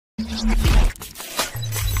Hello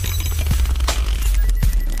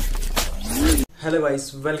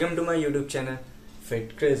guys, welcome to my YouTube channel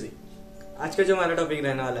fit crazy. आज का जो हमारा टॉपिक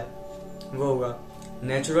रहने वाला है वो होगा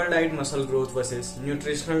natural diet muscle growth versus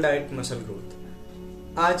nutritional diet muscle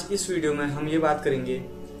growth. आज इस वीडियो में हम ये बात करेंगे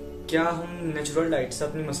क्या हम नेचुरल डाइट से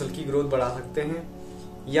अपनी मसल की ग्रोथ बढ़ा सकते हैं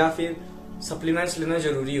या फिर सप्लीमेंट्स लेना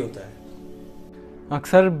जरूरी होता है।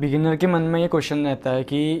 अक्सर बिगिनर के मन में ये क्वेश्चन रहता है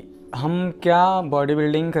कि हम क्या बॉडी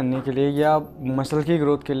बिल्डिंग करने के लिए या मसल की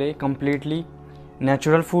ग्रोथ के लिए कम्प्लीटली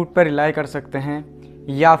नेचुरल फूड पर रिलाई कर सकते हैं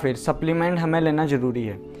या फिर सप्लीमेंट हमें लेना ज़रूरी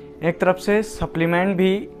है। एक तरफ से सप्लीमेंट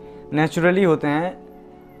भी नेचुरली होते हैं,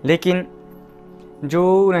 लेकिन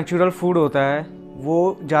जो नेचुरल फूड होता है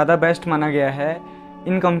वो ज़्यादा बेस्ट माना गया है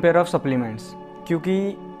इन कंपेयर ऑफ सप्लीमेंट्स,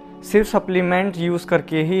 क्योंकि सिर्फ सप्लीमेंट यूज़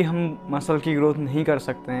करके ही हम मसल की ग्रोथ नहीं कर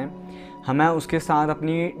सकते हैं। हमें उसके साथ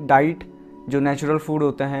अपनी डाइट जो नेचुरल फूड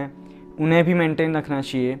होते हैं उन्हें भी मेंटेन रखना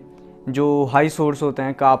चाहिए। जो हाई सोर्स होते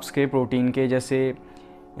हैं कार्ब्स के, प्रोटीन के, जैसे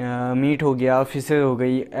मीट हो गया, फिशेज हो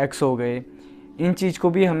गई, एग्स हो गए, इन चीज़ को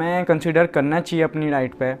भी हमें कंसिडर करना चाहिए अपनी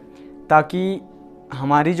डाइट पे, ताकि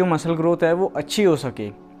हमारी जो मसल ग्रोथ है वो अच्छी हो सके।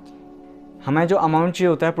 हमें जो अमाउंट चाहिए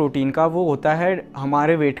होता है प्रोटीन का वो होता है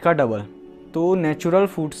हमारे वेट का डबल। तो नेचुरल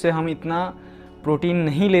फूड से हम इतना प्रोटीन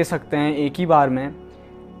नहीं ले सकते हैं एक ही बार में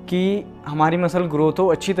कि हमारी मसल ग्रोथ हो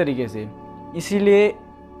अच्छी तरीके से। इसीलिए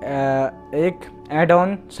एक ऐड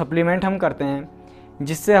ऑन सप्लीमेंट हम करते हैं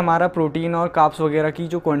जिससे हमारा प्रोटीन और कार्ब्स वगैरह की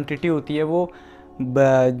जो क्वांटिटी होती है वो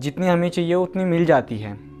जितनी हमें चाहिए उतनी मिल जाती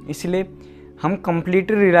है। इसलिए हम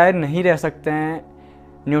कम्प्लीटली रिलाय नहीं रह सकते हैं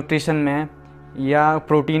न्यूट्रिशन में या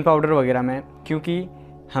प्रोटीन पाउडर वगैरह में, क्योंकि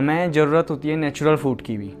हमें ज़रूरत होती है नेचुरल फूड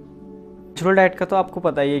की भी। नेचुरल डाइट का तो आपको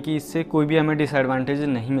पता ही है कि इससे कोई भी हमें डिसएडवांटेज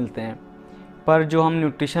नहीं मिलते हैं, पर जो हम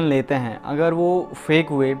न्यूट्रिशन लेते हैं अगर वो फेक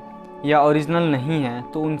हुए या ओरिजिनल नहीं है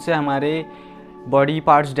तो उनसे हमारे बॉडी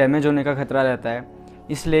पार्ट्स डैमेज होने का खतरा रहता है।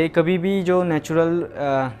 इसलिए कभी भी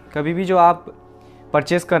जो आप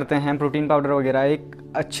परचेज़ करते हैं प्रोटीन पाउडर वगैरह, एक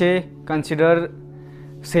अच्छे कंसिडर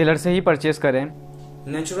सेलर से ही परचेज़ करें।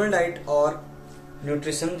 नेचुरल डाइट और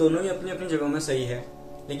न्यूट्रिशन दोनों ही अपनी अपनी जगहों में सही है,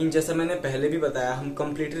 लेकिन जैसा मैंने पहले भी बताया हम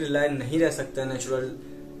कम्प्लीटली रिलाय नहीं रह सकते नेचुरल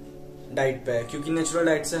डाइट पे, क्योंकि नेचुरल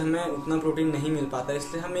डाइट से हमें उतना प्रोटीन नहीं मिल पाता।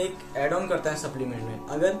 इसलिए हम एक ऐड ऑन करते हैं सप्लीमेंट में।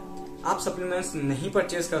 अगर आप सप्लीमेंट्स नहीं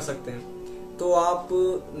परचेज कर सकते हैं तो आप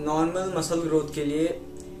नॉर्मल मसल ग्रोथ के लिए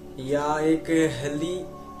या एक हेल्दी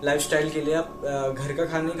लाइफस्टाइल के लिए आप घर का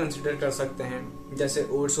खाना ही कंसिडर कर सकते हैं। जैसे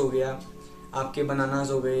ओट्स हो गया, आपके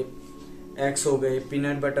बनानास हो गए, एग्स हो गए,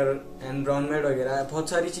 peanut butter and brown bread वगैरह, बहुत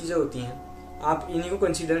सारी चीज़ें होती हैं। आप इन्हीं को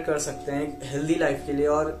कंसिडर कर सकते हैं एक हेल्दी लाइफ के लिए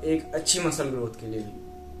और एक अच्छी मसल ग्रोथ के लिए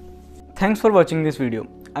भी। Thanks for watching this video.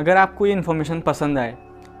 अगर आपको ये इन्फॉर्मेशन पसंद आए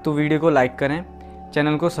तो वीडियो को लाइक करें,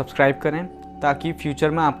 चैनल को सब्सक्राइब करें, ताकि फ्यूचर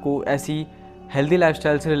में आपको ऐसी हेल्दी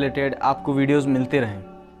लाइफस्टाइल से रिलेटेड आपको वीडियोस मिलते रहें।